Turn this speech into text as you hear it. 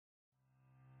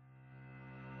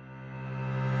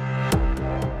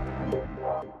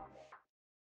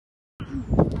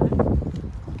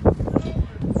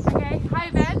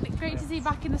see you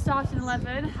back in the starting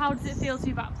 11. How does it feel to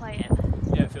be back playing?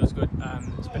 Yeah, it feels good.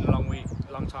 It's been a long week,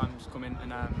 a long time coming,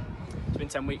 and it's been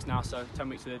 10 weeks now, so 10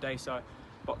 weeks to the day, so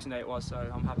Boxing Day it was, so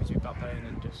I'm happy to be back playing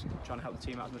and just trying to help the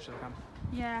team out as much as I can.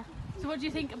 Yeah. So what do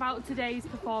you think about today's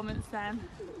performance then?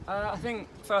 I think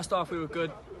first half we were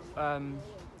good,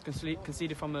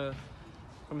 conceded from a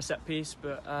set piece,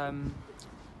 but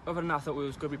other than that I thought we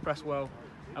was good. We pressed well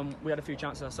and we had a few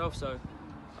chances ourselves, so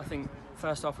I think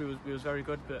first half we was very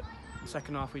good, but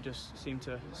second half we just seemed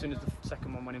to, as soon as the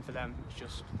second one went in for them,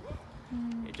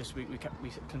 we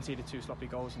conceded 2 sloppy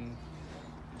goals and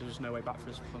there was no way back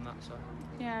for us from that. So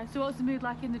yeah. So what's the mood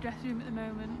like in the dressing room at the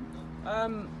moment?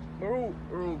 We're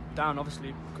all down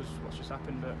obviously because what's just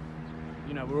happened, but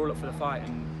you know, we're all up for the fight,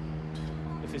 and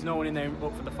if there's no one in there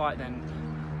up for the fight, then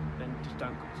just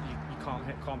don't, you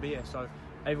can't be here. So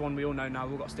everyone, we all know now,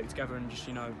 we've all got to stick together and just,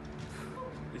 you know,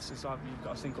 this is like you've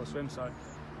got to sink or swim. So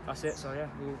that's it. So yeah,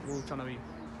 we're all trying to be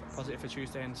positive for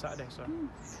Tuesday and Saturday. So.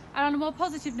 And on a more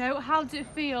positive note, how does it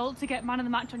feel to get man of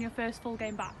the match on your first full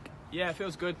game back? Yeah, it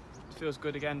feels good. It feels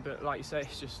good again, but like you say,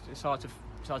 it's hard to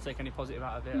take any positive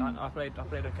out of it. I played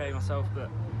okay myself, but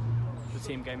the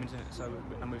team game isn't it? So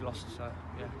and we've lost. So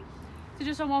yeah. So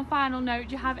just on one final note,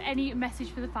 do you have any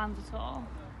message for the fans at all?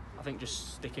 I think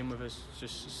just stick in with us,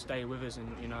 just stay with us,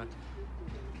 and you know,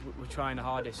 we're trying the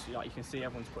hardest. Like you can see,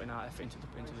 everyone's putting out effort into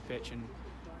the pitch, and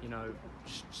you know,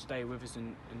 just stay with us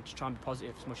and just try and be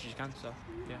positive as much as you can. So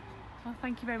yeah. Well,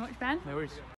 thank you very much, Ben. No worries.